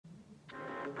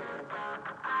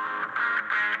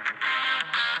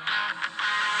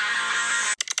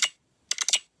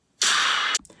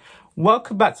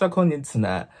Welcome back to on the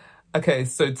internet. Okay,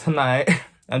 so tonight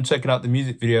I'm checking out the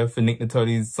music video for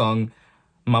Nittoli's song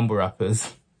Mumble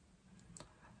Rappers.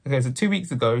 Okay, so 2 weeks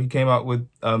ago he came out with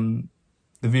the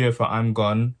video for I'm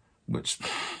Gone, which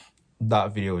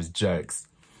that video was jokes.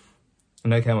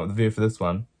 And I came out with the video for this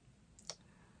one.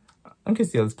 I'm gonna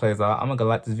see how this plays out. I'm not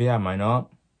gonna like this video, I might not.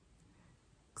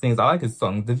 The thing is, I like his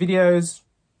songs. The videos,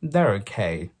 they're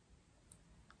okay.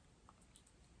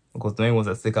 Of course, the main ones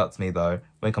that stick out to me though,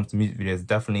 when it comes to music videos,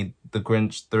 definitely The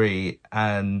Grinch 3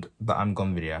 and the I'm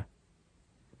Gone video.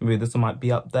 Maybe this one might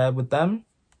be up there with them,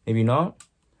 maybe not.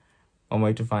 I'm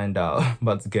waiting to find out. I'm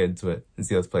about to get into it and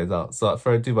see how this plays out. So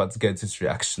for ado, about to get into his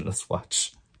reaction. Let's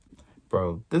watch.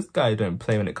 Bro, this guy don't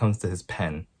play when it comes to his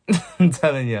pen. I'm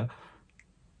telling you.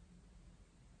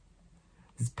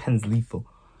 His pen's lethal.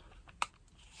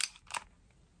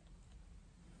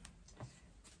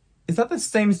 Is that the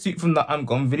same suit from the I'm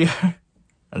Gone video?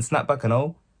 And snapback and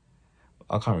all?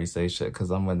 I can't really say shit because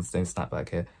I'm wearing the same snapback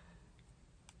here.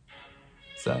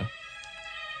 So.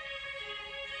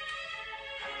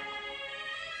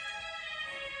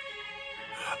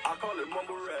 I call it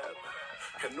mumble rap.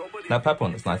 That pepper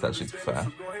one is nice actually, to be fair.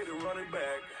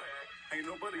 Ain't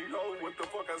nobody know what the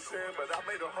fuck I said, but I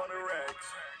made 100 racks.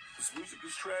 This music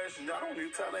is trash and I don't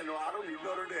need talent, no, I don't need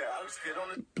none of that. I just get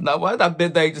on it. Now, why that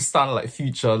bit there just sounded like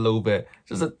Future a little bit?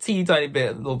 Just a teeny tiny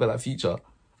bit, a little bit like Future.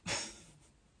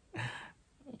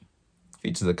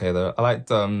 Future's okay though. I liked,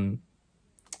 what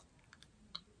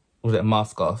was it,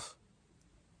 Mask Off?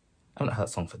 I haven't heard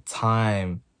that song for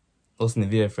time. Lost in the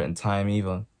video for it in time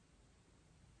either.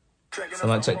 So I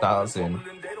might check that out soon.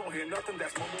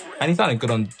 And he sounded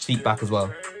good on Cheap Back as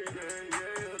well.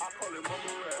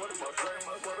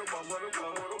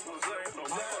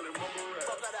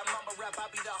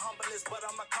 But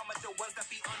I'ma come at the ones that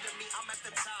be under me. I'm at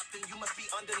the top, then you must be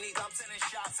underneath. I'm sending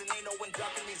shots and ain't no one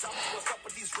ducking these. I'm what's up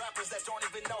with these rappers that don't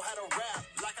even know how to rap.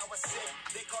 Like I was sick,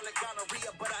 they call it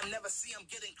gonorrhea, but I never see them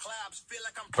getting claps. Feel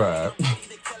like I'm ready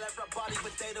to kill everybody,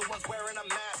 but they the ones wearing a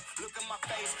mask. Look at my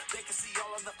face, they can see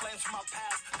all of the flames from my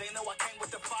past. They know I came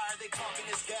with the fire, they talking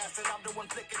this gas, and I'm the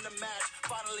one flicking the match.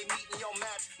 Finally meeting your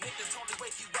match. Niggas totally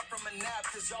wake you up from a nap,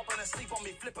 cause y'all gonna sleep on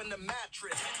me flipping the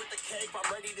mattress. With the cake, I'm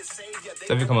ready to save ya.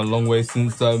 They've come a long way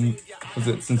since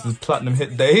since his platinum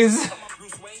hit days.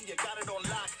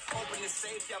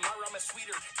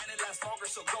 Sweeter and it lasts longer,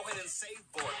 so go ahead and save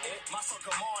for it. My song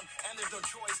come on, and there's no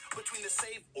choice between the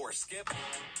save or skip.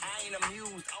 I ain't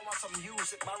amused, I want some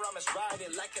music. My rhyme is riding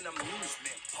like an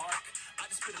amusement park. I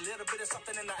just put a little bit of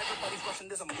something and now everybody's rushing.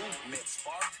 There's a movement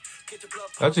sparked. Get your blood.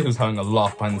 Actually, who's having a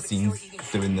laugh behind the scenes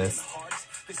doing this?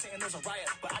 They saying there's a riot,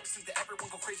 but I just think that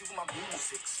everyone go crazy when my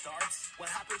music starts. What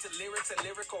happened to lyrics and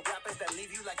lyrical rappers that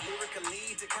leave you like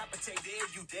lyrically decapitated?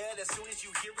 You dead as soon as you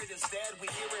hear it. Instead, we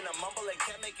hearing a mumble and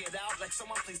can't make it out. Like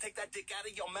someone please take that dick out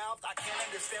of your mouth. I can't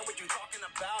understand what you're talking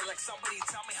about. Like somebody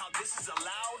tell me how this is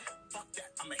allowed. Fuck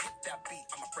that, I'ma hit that beat.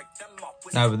 I'ma break them off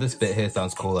with. Nah, but this bit here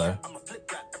sounds cool though. I'ma flip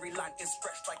that, every line is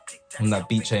fresh like tic tac. And that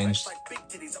beat changed. Like big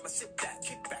titties, I'ma sip that,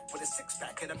 kick back with a six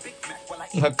pack and a Big Mac while I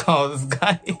I call this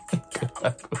guy.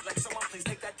 like someone please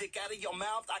take that dick out of your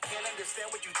mouth. I can't understand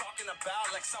what you're talking about.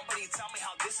 Like somebody tell me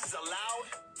how this is allowed.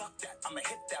 Fuck that, I'ma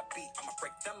hit that beat. I'ma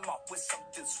break them off with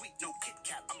something sweet, no Kit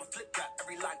Kat. I'ma flip that,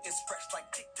 every line is fresh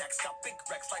like Tic Tacs. Got big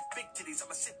racks like big titties.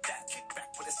 I'ma sit that, kick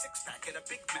back with a six pack and a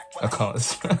Big Mac. I can't.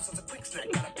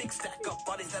 Got a big stack of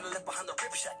bodies that are left behind the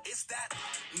rib shack. Is that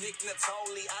Nick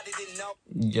Nittoli? I didn't know.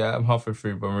 Yeah, I'm halfway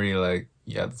through, but I'm really like,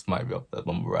 yeah, this might be up there.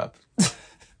 Mumble rap.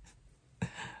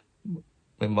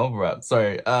 Wait, mumble rap.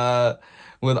 Sorry.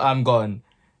 With I'm Gone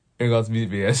in regards to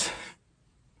music videos.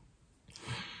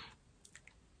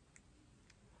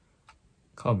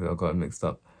 Can't believe I got it mixed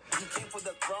up. He came for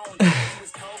the throne. He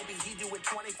was Kobe. He do it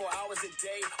 24 hours a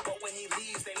day. But when he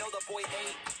leaves, they know the boy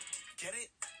ain't. Get it?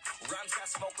 Rhymes got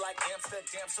smoke like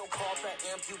Amsterdam, so called that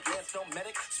amp, you dance no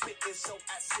medic. Spit is so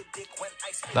acidic when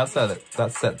I spit.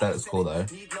 That set that is cool though.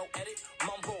 Need no edit.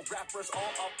 Mumble rappers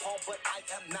all appalled, but I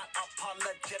am not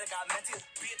apologetic. I meant it,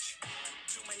 bitch.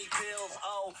 Too many pills,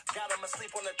 oh, got 'em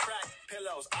asleep on the track.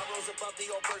 Pillows, I rose above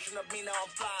the old version of me, now I'm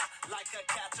fly like a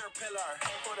caterpillar.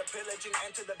 Aim for the pillaging,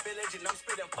 enter the village, and I'm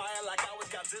spitting fire like I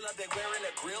was Godzilla. They wearing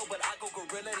a grill, but I go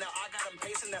gorilla. Now I got 'em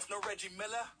pacing, that's no Reggie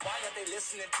Miller. Why are they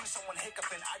listening to someone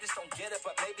hiccuping? I just don't get it,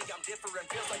 but maybe I'm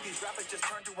different. Feels like these rappers just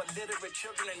turned to illiterate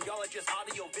children, and y'all are just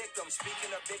audio victims.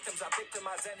 Speaking of victims, I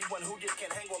victimize anyone who just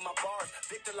can't hang with my bars.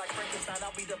 Victor like Frankenstein,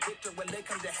 I'll be the victor. When they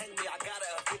come to hang me, I gotta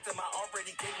evict them. I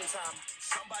already gave them time.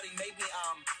 Somebody made me,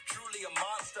 truly a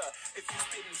monster. If you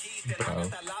spitting heat, then I'm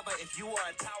that lava. If you are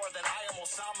a tower, then I am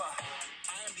Osama.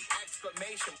 I am the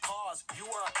exclamation pause. You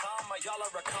are a comma, y'all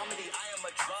are a comedy. I am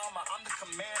a drama. I'm the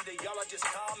commander, y'all are just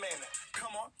common.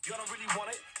 Come on, y'all don't really want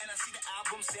it. And I see the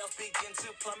album sales begin to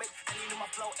plummet. And you know my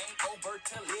flow ain't over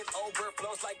till it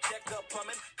overflows like check up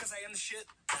plumbing. Cause I am the shit.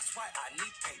 That's why I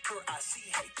need paper. I see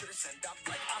haters and I'm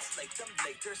like, I'll slate them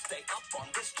later. Stay up on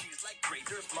this cheese like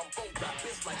graders. Mumble rap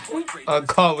is like fourth graders. I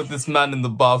can't with this man in the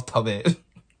bathtub here.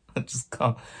 I just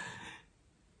can't.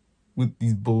 With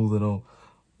these balls and all.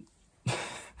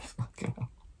 Fucking hell.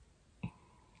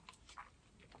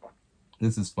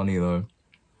 This is funny though.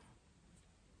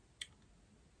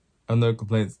 And no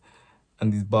complaints.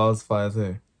 And these bars fire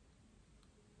too.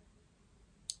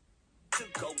 To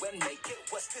go and make it.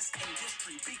 What's this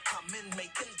industry becoming?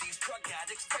 Making these drug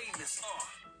addicts famous.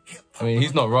 I mean,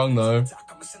 he's not wrong though.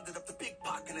 I'ma send it up the big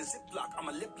pock in a ziplock. I'm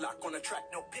a lip lock on a track,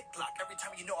 no pick lock. Every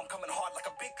time you know I'm coming hard like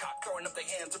a big cock, throwing up their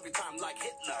hands every time like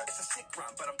Hitler. It's a sick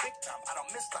rhyme, but I'm big time. I don't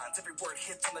miss lines. Every word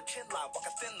hits on the chin line. Walk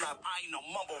a thin line. I ain't no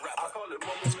mumble rapper.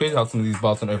 It's crazy how some of these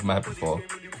bars went over my head before.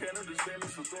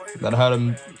 Then I heard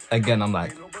him again. I'm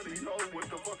like,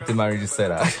 did Mary just say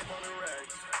that?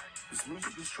 This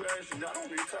music is trash, and I don't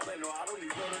need talent, no, I don't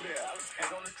need none of that. I just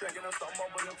head on the track and I start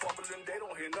mumbling and fumbling. They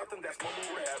don't hear nothing, that's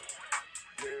mumble rap.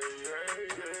 Yeah.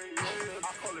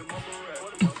 I call it mumble rap.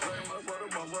 What am I saying? What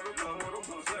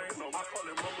am I saying? No, I call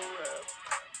it mumble rap.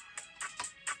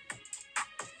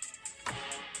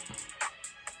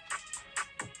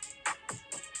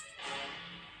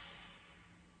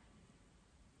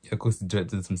 Yeah, of course he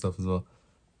directed some stuff as well.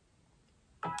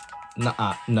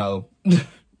 No.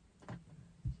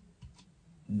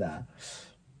 Nah.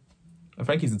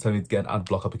 Frank used to tell me to get an ad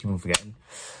block up, I keep on forgetting.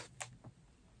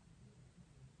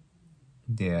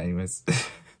 Yeah, anyways.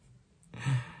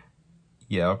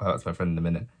 Yeah, I'll pass my friend in a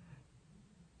minute.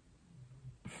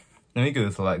 Let me give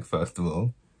this a like first of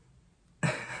all.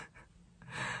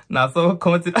 Now, someone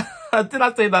commented, did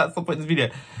I say that at some point in this video?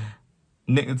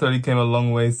 Nick Nittoli came a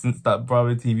long way since that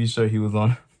Bravo TV show he was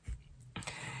on.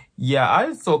 Yeah,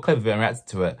 I saw a clip of it and reacted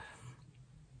to it.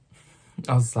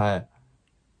 I was like,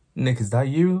 Nick, is that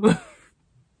you?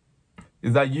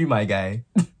 Is that you, my guy?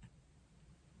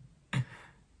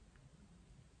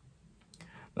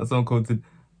 That's someone commented,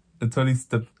 Nittoli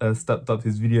stepped up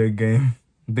his video game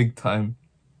big time.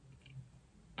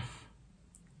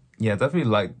 Yeah,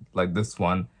 definitely like this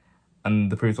one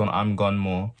and the previous one, I'm Gone,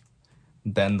 more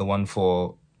than the one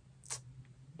for,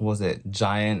 what was it,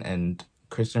 Giant and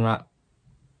Christian rap.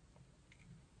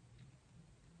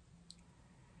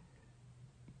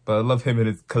 But I love him in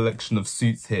his collection of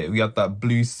suits here. We have that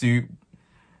blue suit,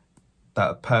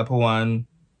 that purple one.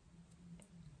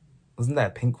 Wasn't there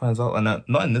a pink one as well? Oh, no,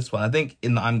 not in this one. I think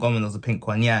in the I'm Gone one there was a pink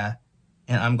one. Yeah,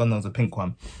 in I'm Gone there was a pink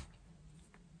one.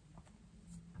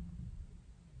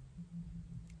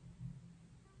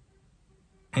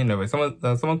 Anyway,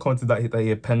 someone commented that he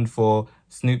had penned for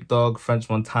Snoop Dogg, French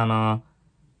Montana,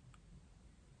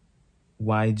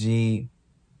 YG.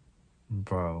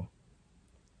 Bro.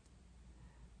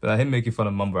 But him making fun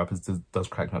of mumble rappers does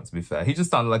crack me up, to be fair. He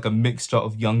just sounded like a mixture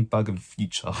of Young Thug and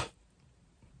Future.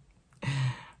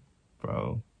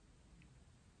 Bro.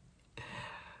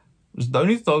 The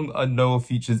only song I know of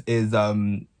Future's is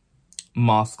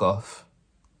Mask Off.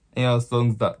 You know,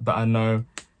 songs that I know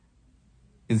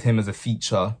is him as a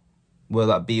feature.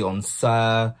 Whether that be on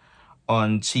Sir,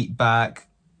 on Cheat Back.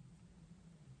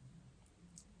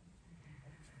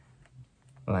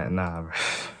 Like, nah, bro.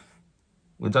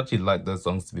 Which actually like those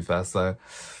songs, to be fair, so.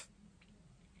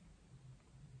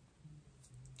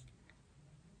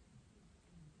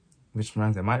 Which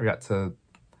reminds me, I might react to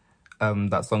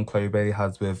that song Chloe Bailey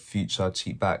has with Future,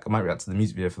 Cheat Back. I might react to the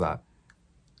music video for that.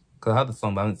 Because I heard the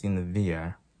song, but I haven't seen the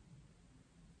video.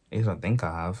 At least I think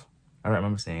I have. I don't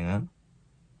remember seeing it.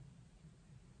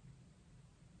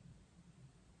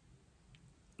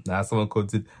 Nah, someone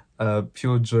called it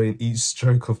pure joy in each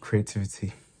stroke of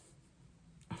creativity.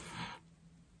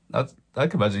 I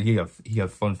can imagine he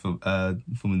had fun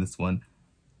filming this one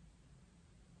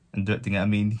and directing it. I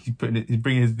mean, he's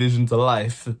bringing his vision to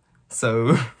life,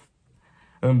 so I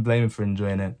don't blame him for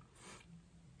enjoying it.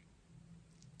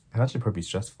 It's actually probably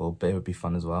stressful, but it would be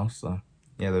fun as well. So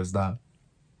yeah, there's that.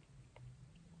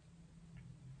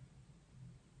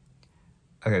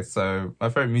 Okay, so my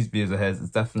favorite music videos of his is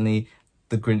definitely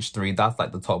The Grinch 3. That's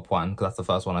like the top one because that's the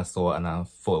first one I saw and I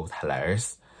thought it was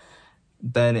hilarious.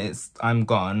 Then it's I'm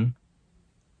Gone.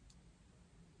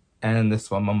 And this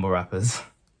one, Mumble Rappers.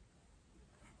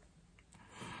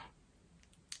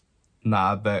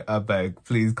 Nah, I beg,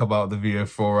 please come out with the video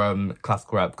for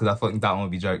classical rap, because I think that one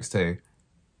would be jokes too.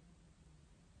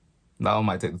 That one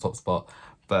might take the top spot,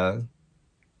 but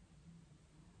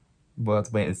we'll have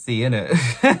to wait and see, innit?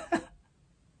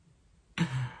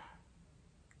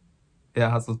 Yeah,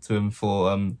 hustle to him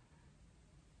for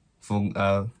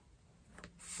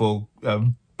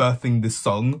birthing this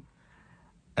song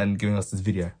and giving us this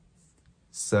video.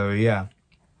 So yeah.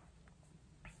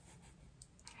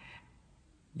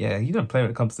 Yeah, he don't play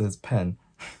when it comes to his pen.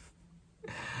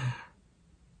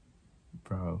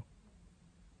 Bro.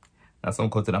 That's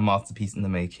someone called it a masterpiece in the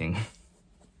making.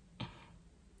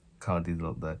 Can't do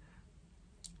that though.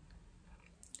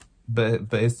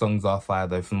 But his songs are fire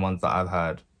though, from the ones that I've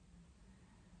heard.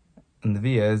 And the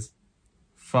videos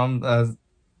from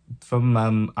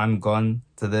I'm Gone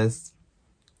to this,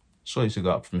 sure, you should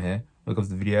go up from here when it comes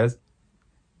to videos.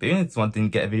 But even if this one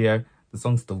didn't get a video, the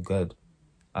song's still good.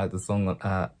 I like the song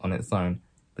on its own,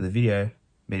 but the video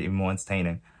made it even more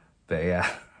entertaining. But yeah,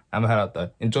 I'm head out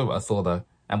though. Enjoy what I saw though,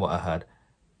 and what I heard.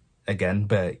 Again,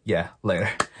 but yeah, later.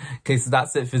 Okay, so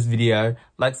that's it for this video.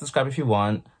 Like, subscribe if you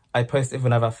want. I post it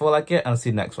whenever I feel like it, and I'll see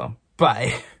you next one.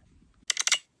 Bye.